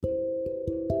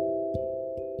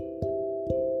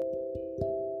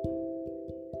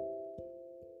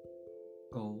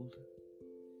Gold,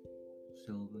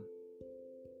 silver,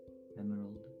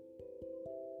 emerald,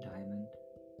 diamond,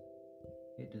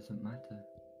 it doesn't matter.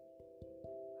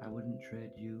 I wouldn't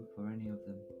trade you for any of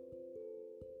them,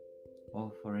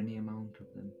 or for any amount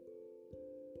of them.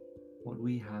 What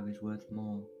we have is worth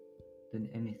more than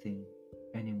anything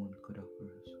anyone could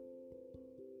offer us.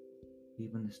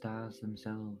 Even the stars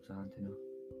themselves aren't enough.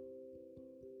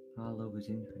 Our love is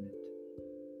infinite,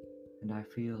 and I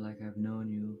feel like I've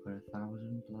known you for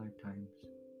 1,000 lifetimes.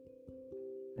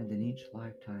 And in each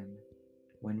lifetime,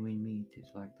 when we meet,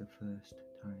 it's like the first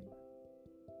time.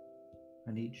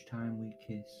 And each time we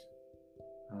kiss,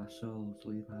 our souls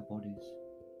leave our bodies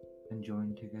and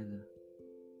join together,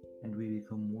 and we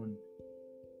become one.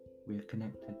 We are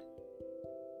connected.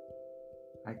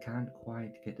 I can't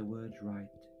quite get the words right,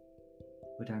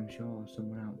 but I'm sure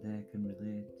someone out there can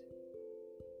relate.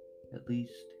 At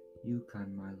least you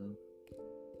can, my love.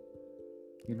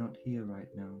 You're not here right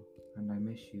now, and I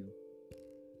miss you.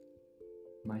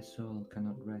 My soul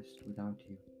cannot rest without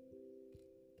you.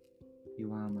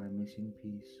 You are my missing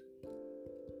piece.